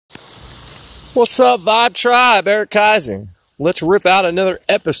What's up, Vibe Tribe? Eric Kaiser. Let's rip out another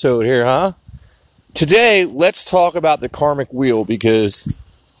episode here, huh? Today, let's talk about the karmic wheel, because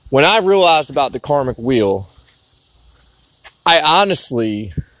when I realized about the karmic wheel, I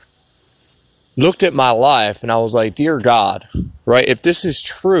honestly looked at my life and I was like, dear God, right? If this is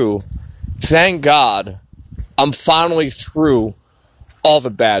true, thank God I'm finally through all the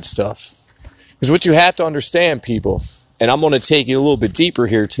bad stuff. Because what you have to understand, people, and I'm going to take you a little bit deeper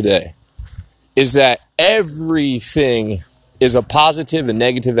here today, is that everything is a positive and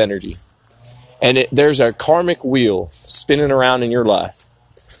negative energy. And there's a karmic wheel spinning around in your life.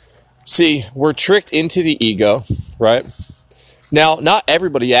 See, we're tricked into the ego, right? Now, not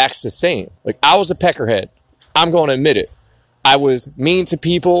everybody acts the same. Like, I was a peckerhead. I'm going to admit it. I was mean to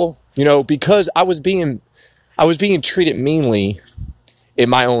people, because I was being treated meanly in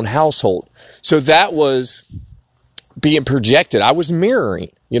my own household. So that was being projected. I was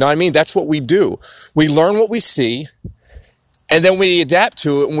mirroring. You know what I mean? That's what we do. We learn what we see, and then we adapt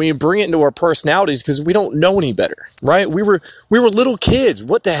to it, and we bring it into our personalities because we don't know any better, right? We were little kids.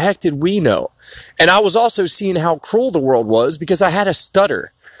 What the heck did we know? And I was also seeing how cruel the world was because I had a stutter,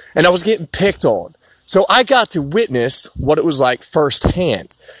 and I was getting picked on. So I got to witness what it was like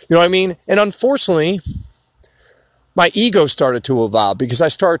firsthand. You know what I mean? And unfortunately, my ego started to evolve because I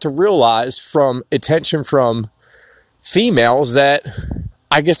started to realize from attention from females that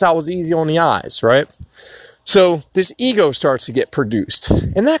I guess I was easy on the eyes, right? So this ego starts to get produced.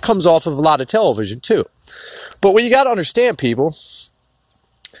 And that comes off of a lot of television too. But what you got to understand, people,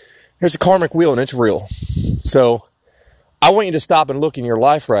 there's a karmic wheel and it's real. So I want you to stop and look in your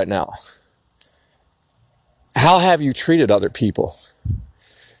life right now. How have you treated other people?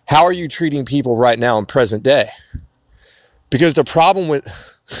 How are you treating people right now in present day? Because the problem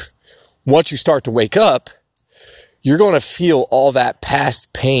with once you start to wake up, you're going to feel all that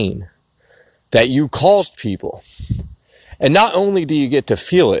past pain that you caused people. And not only do you get to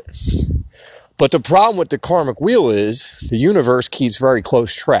feel it, but the problem with the karmic wheel is the universe keeps very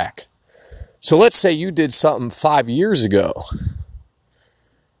close track. So let's say you did something 5 years ago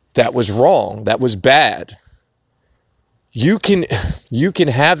that was wrong, that was bad. You can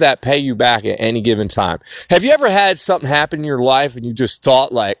have that pay you back at any given time. Have you ever had something happen in your life and you just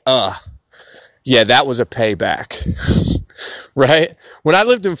thought like, yeah, that was a payback, right? When I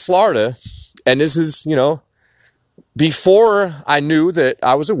lived in Florida, and this is, before I knew that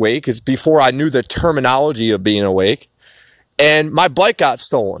I was awake, it's before I knew the terminology of being awake, and my bike got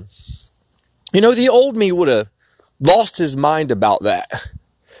stolen. The old me would have lost his mind about that.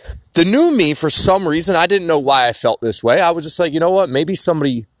 The new me, for some reason, I didn't know why I felt this way. I was just like, you know what? Maybe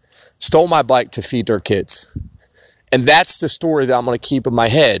somebody stole my bike to feed their kids. And that's the story that I'm going to keep in my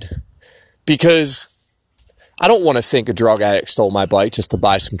head. Because I don't want to think a drug addict stole my bike just to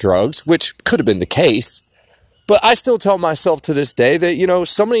buy some drugs, which could have been the case. But I still tell myself to this day that,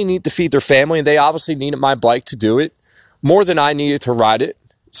 somebody needed to feed their family, and they obviously needed my bike to do it more than I needed to ride it.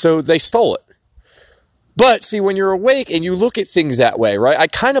 So they stole it. But see, when you're awake and you look at things that way, right? I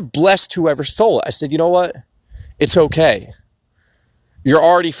kind of blessed whoever stole it. I said, you know what? It's okay. You're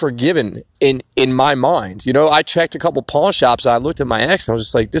already forgiven in my mind. I checked a couple pawn shops. And I looked at my ex and I was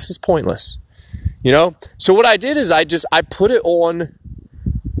just like, this is pointless. So what I did is I put it on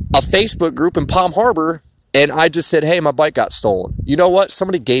a Facebook group in Palm Harbor, and I just said, hey, my bike got stolen. You know what?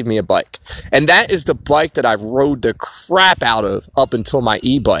 Somebody gave me a bike. And that is the bike that I rode the crap out of up until my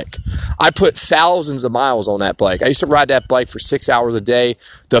e-bike. I put thousands of miles on that bike. I used to ride that bike for 6 hours a day.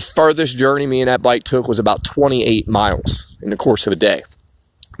 The furthest journey me and that bike took was about 28 miles in the course of a day.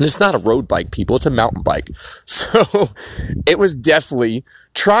 And it's not a road bike, people. It's a mountain bike. So it was definitely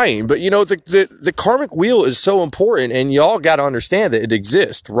trying. But, the karmic wheel is so important, and y'all got to understand that it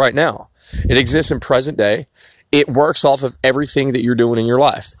exists right now. It exists in present day. It works off of everything that you're doing in your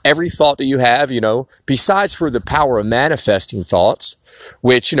life. Every thought that you have, besides for the power of manifesting thoughts,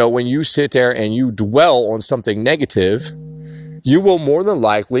 which, when you sit there and you dwell on something negative, you will more than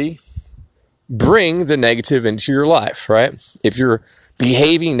likely bring the negative into your life, right? If you're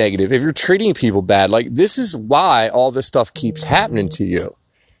behaving negative, if you're treating people bad, like, this is why all this stuff keeps happening to you.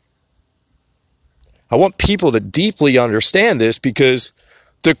 I want people to deeply understand this, because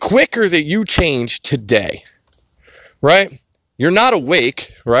the quicker that you change today, right? You're not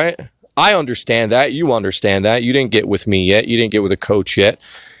awake, right? I understand that. You understand that. You didn't get with me yet. You didn't get with a coach yet.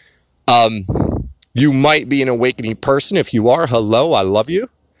 You might be an awakening person. If you are, hello, I love you.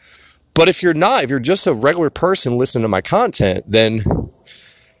 But if you're not, if you're just a regular person listening to my content, then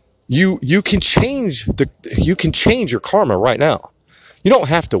you can change your karma right now. You don't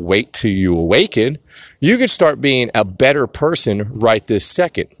have to wait till you awaken. You can start being a better person right this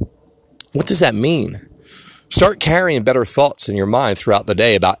second. What does that mean? Start carrying better thoughts in your mind throughout the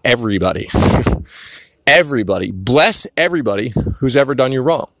day about everybody. Everybody. Bless everybody who's ever done you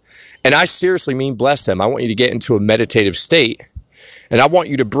wrong. And I seriously mean bless them. I want you to get into a meditative state, and I want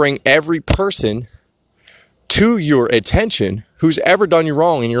you to bring every person to your attention who's ever done you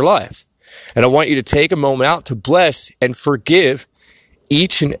wrong in your life. And I want you to take a moment out to bless and forgive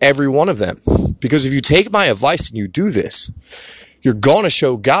each and every one of them. Because if you take my advice and you do this, you're going to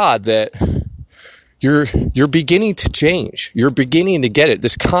show God that you're beginning to change. You're beginning to get it.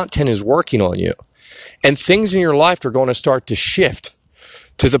 This content is working on you. And things in your life are going to start to shift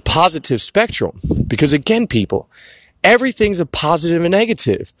to the positive spectrum. Because again, people, everything's a positive and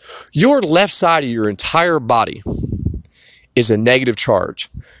negative. Your left side of your entire body is a negative charge.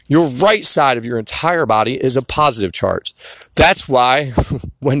 Your right side of your entire body is a positive charge. That's why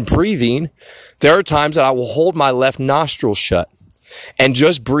when breathing, there are times that I will hold my left nostril shut and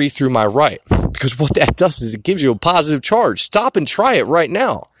just breathe through my right. Because what that does is it gives you a positive charge. Stop and try it right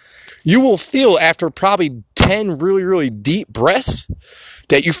now. You will feel after probably 10 really, really deep breaths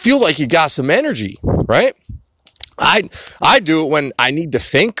that you feel like you got some energy, right? I do it when I need to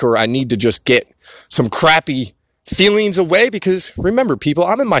think or I need to just get some crappy feelings away, because remember, people,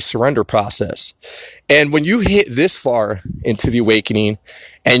 I'm in my surrender process. And when you hit this far into the awakening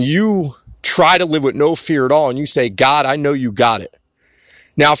and you try to live with no fear at all and you say, God, I know you got it.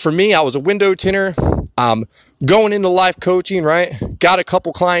 Now, for me, I was a window tinter, going into life coaching, right? Got a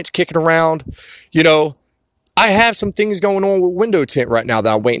couple clients kicking around. You know, I have some things going on with window tint right now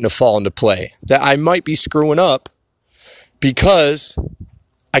that I'm waiting to fall into play that I might be screwing up because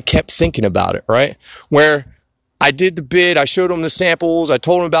I kept thinking about it, right? Where I did the bid, I showed them the samples, I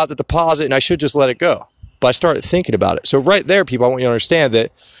told them about the deposit, and I should just let it go. But I started thinking about it. So right there, people, I want you to understand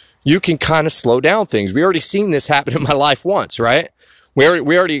that you can kind of slow down things. We already seen this happen in my life once, right? We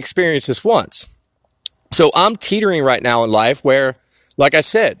already experienced this once. So I'm teetering right now in life where, like I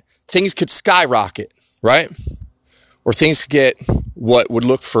said, things could skyrocket, right? Or things could get what would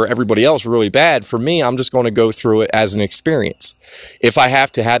look for everybody else really bad. For me, I'm just going to go through it as an experience. If I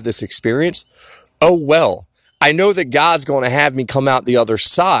have to have this experience, oh well. I know that God's going to have me come out the other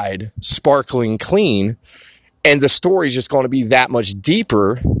side sparkling clean, and the story is just going to be that much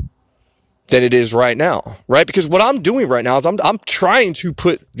deeper than it is right now, right? Because what I'm doing right now is I'm trying to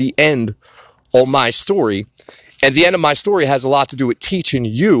put the end on my story, and the end of my story has a lot to do with teaching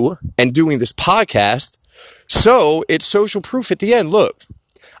you and doing this podcast. So it's social proof at the end. Look,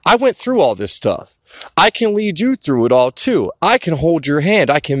 I went through all this stuff. I can lead you through it all too. I can hold your hand.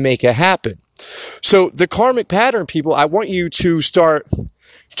 I can make it happen. So the karmic pattern, people, I want you to start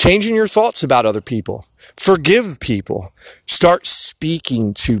changing your thoughts about other people. Forgive people. Start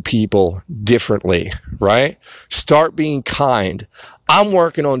speaking to people differently, right? Start being kind. I'm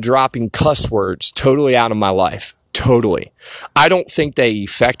working on dropping cuss words totally out of my life. Totally. I don't think they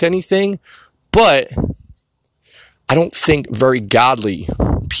affect anything, but I don't think very godly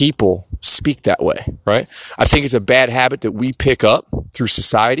people speak that way, right? I think it's a bad habit that we pick up through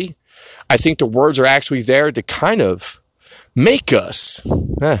society. I think the words are actually there to kind of make us,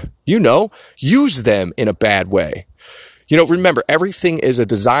 use them in a bad way. You know, remember, everything is a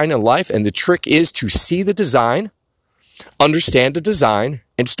design in life, and the trick is to see the design, understand the design,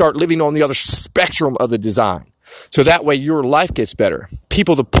 and start living on the other spectrum of the design. So that way your life gets better.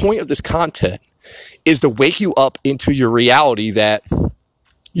 People, the point of this content is to wake you up into your reality that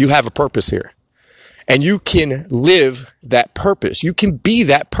you have a purpose here. And you can live that purpose. You can be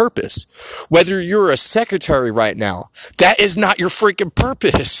that purpose. Whether you're a secretary right now, that is not your freaking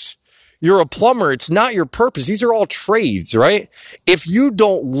purpose. You're a plumber. It's not your purpose. These are all trades, right? If you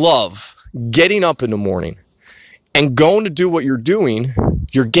don't love getting up in the morning and going to do what you're doing,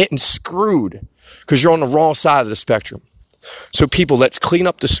 you're getting screwed because you're on the wrong side of the spectrum. So people, let's clean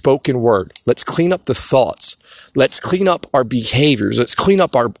up the spoken word. Let's clean up the thoughts. Let's clean up our behaviors. Let's clean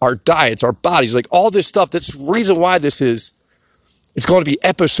up our diets, our bodies, like all this stuff. That's the reason why it's going to be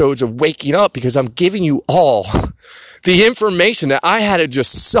episodes of waking up, because I'm giving you all the information that I had to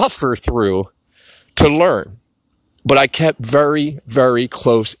just suffer through to learn. But I kept very, very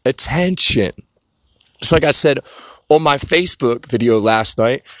close attention. Just like I said on my Facebook video last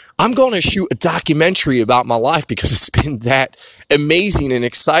night, I'm going to shoot a documentary about my life because it's been that amazing and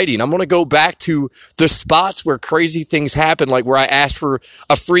exciting. I'm going to go back to the spots where crazy things happen, like where I asked for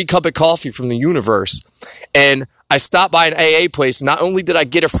a free cup of coffee from the universe. And I stopped by an AA place. Not only did I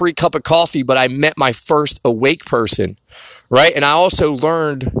get a free cup of coffee, but I met my first awake person, right? And I also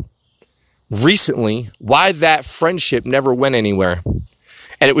learned recently why that friendship never went anywhere.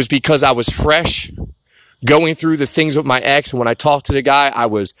 And it was because I was fresh, going through the things with my ex. And when I talked to the guy, I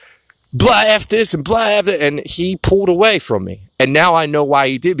was blah F this and blah F that. And he pulled away from me. And now I know why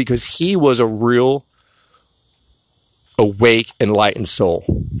he did, because he was a real awake, enlightened soul,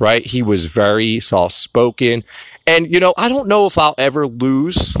 right? He was very soft-spoken. And, you know, I don't know if I'll ever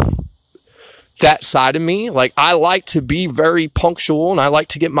lose that side of me. Like, I like to be very punctual and I like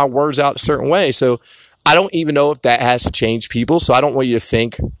to get my words out a certain way. So I don't even know if that has to change people. So I don't want you to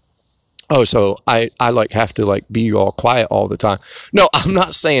think, oh, so I like have to like be all quiet all the time. No, I'm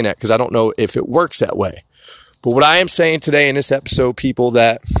not saying that, because I don't know if it works that way. But what I am saying today in this episode, people,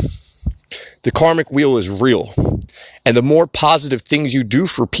 that the karmic wheel is real. And the more positive things you do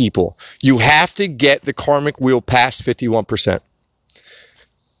for people, you have to get the karmic wheel past 51%.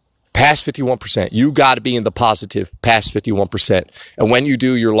 Past 51%. You got to be in the positive past 51%. And when you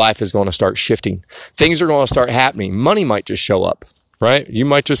do, your life is going to start shifting. Things are going to start happening. Money might just show up, right? You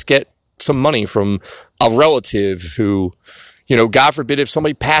might just get some money from a relative who, you know, God forbid, if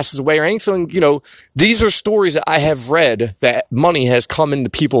somebody passes away or anything, you know, these are stories that I have read that money has come into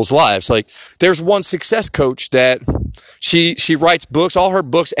people's lives. Like, there's one success coach that she writes books. All her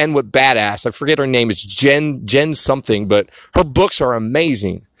books end with badass. I forget her name. It's Jen something, but her books are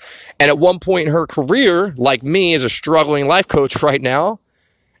amazing. And at one point in her career, like me as a struggling life coach right now,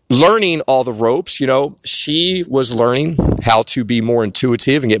 learning all the ropes, you know, she was learning how to be more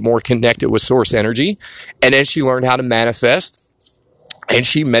intuitive and get more connected with source energy. And then she learned how to manifest, and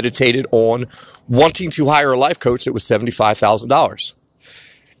she meditated on wanting to hire a life coach that was $75,000.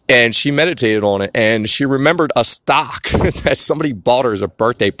 And she meditated on it, and she remembered a stock that somebody bought her as a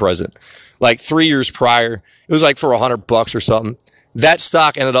birthday present, like 3 years prior. It was like for $100 or something. That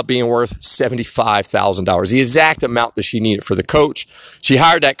stock ended up being worth $75,000, the exact amount that she needed for the coach. She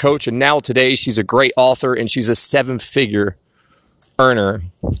hired that coach, and now today she's a great author, and she's a 7-figure earner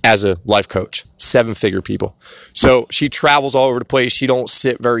as a life coach. 7-figure, people. So she travels all over the place. She don't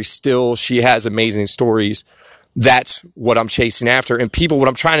sit very still. She has amazing stories. That's what I'm chasing after. And people, what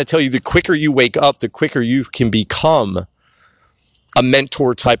I'm trying to tell you, the quicker you wake up, the quicker you can become a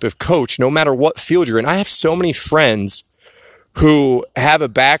mentor type of coach, no matter what field you're in. I have so many friends who have a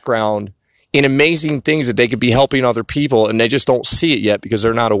background in amazing things that they could be helping other people, and they just don't see it yet because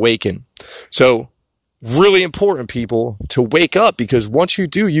they're not awakened. So really important, people, to wake up, because once you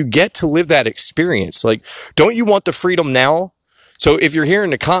do, you get to live that experience. Like, don't you want the freedom now? So if you're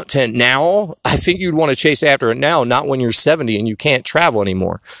hearing the content now, I think you'd want to chase after it now, not when you're 70 and you can't travel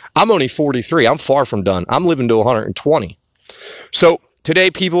anymore. I'm only 43. I'm far from done. I'm living to 120. So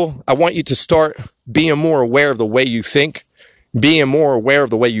today, people, I want you to start being more aware of the way you think, being more aware of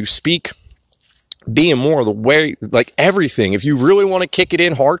the way you speak, being more of the way, like everything. If you really want to kick it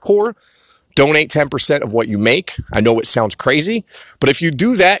in hardcore, donate 10% of what you make. I know it sounds crazy, but if you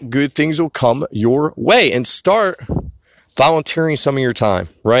do that, good things will come your way. And start volunteering some of your time,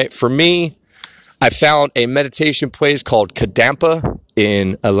 right? For me, I found a meditation place called Kadampa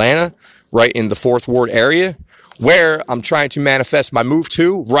in Atlanta, right in the 4th Ward area, where I'm trying to manifest my move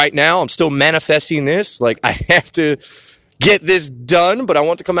to. Right now, I'm still manifesting this. Like, I have to get this done, but I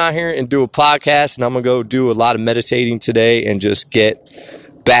want to come out here and do a podcast, and I'm going to go do a lot of meditating today and just get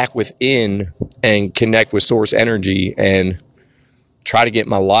back within and connect with source energy and try to get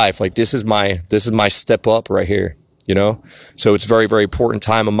my life. Like, this is my step up right here, you know? So it's very, very important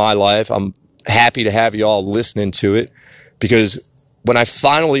time in my life. I'm happy to have you all listening to it, because when I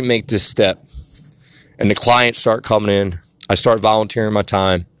finally make this step and the clients start coming in, I start volunteering my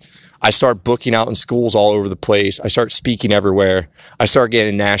time. I start booking out in schools all over the place. I start speaking everywhere. I start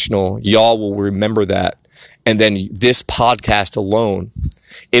getting national. Y'all will remember that. And then this podcast alone,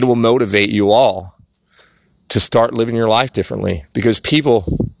 it will motivate you all to start living your life differently. Because people,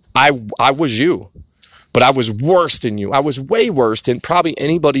 I was you, but I was worse than you. I was way worse than probably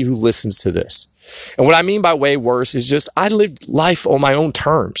anybody who listens to this. And what I mean by way worse is just I lived life on my own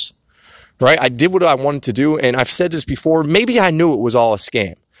terms, right? I did what I wanted to do. And I've said this before, maybe I knew it was all a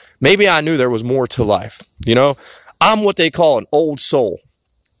scam. Maybe I knew there was more to life. You know, I'm what they call an old soul,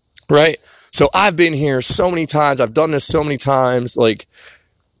 right? So I've been here so many times. I've done this so many times. Like,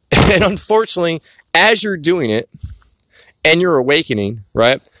 and unfortunately, as you're doing it and you're awakening,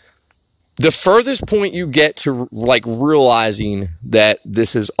 right? The furthest point you get to like realizing that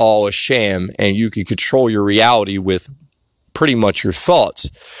this is all a sham and you can control your reality with pretty much your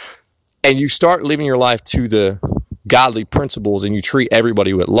thoughts, and you start living your life to the godly principles and you treat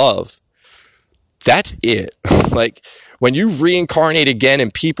everybody with love, that's it. Like, when you reincarnate again,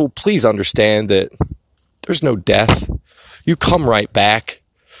 and people, please understand that there's no death. You come right back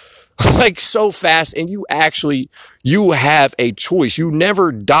like so fast, and you have a choice. You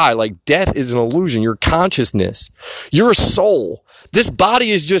never die. Like, death is an illusion. Your consciousness, your soul, This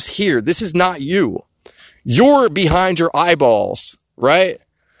body is just here. This is not you. You're behind your eyeballs, right?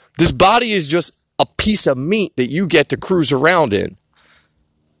 This body is just a piece of meat that you get to cruise around in.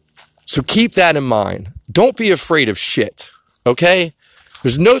 So keep that in mind. Don't be afraid of shit, okay?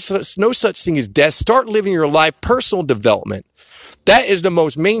 There's no such thing as death. Start living your life. Personal development. That is the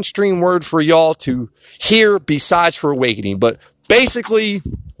most mainstream word for y'all to hear besides for awakening. But basically,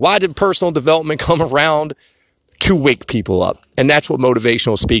 why did personal development come around? To wake people up. And that's what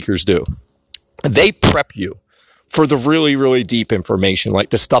motivational speakers do. They prep you for the really, really deep information,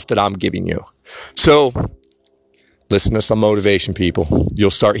 like the stuff that I'm giving you. So listen to some motivation, people. You'll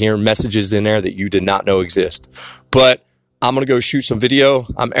start hearing messages in there that you did not know exist. But I'm going to go shoot some video.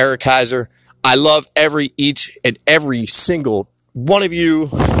 I'm Eric Kaiser. I love each and every single one of you.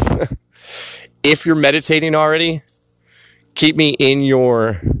 If you're meditating already, keep me in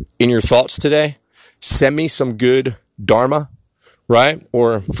your thoughts today. Send me some good dharma, right?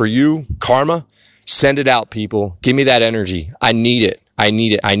 Or for you, karma. Send it out, people. Give me that energy. I need it. I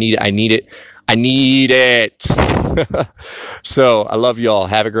need it. I need it. I need it. I need it. So I love y'all.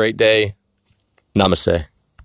 Have a great day. Namaste.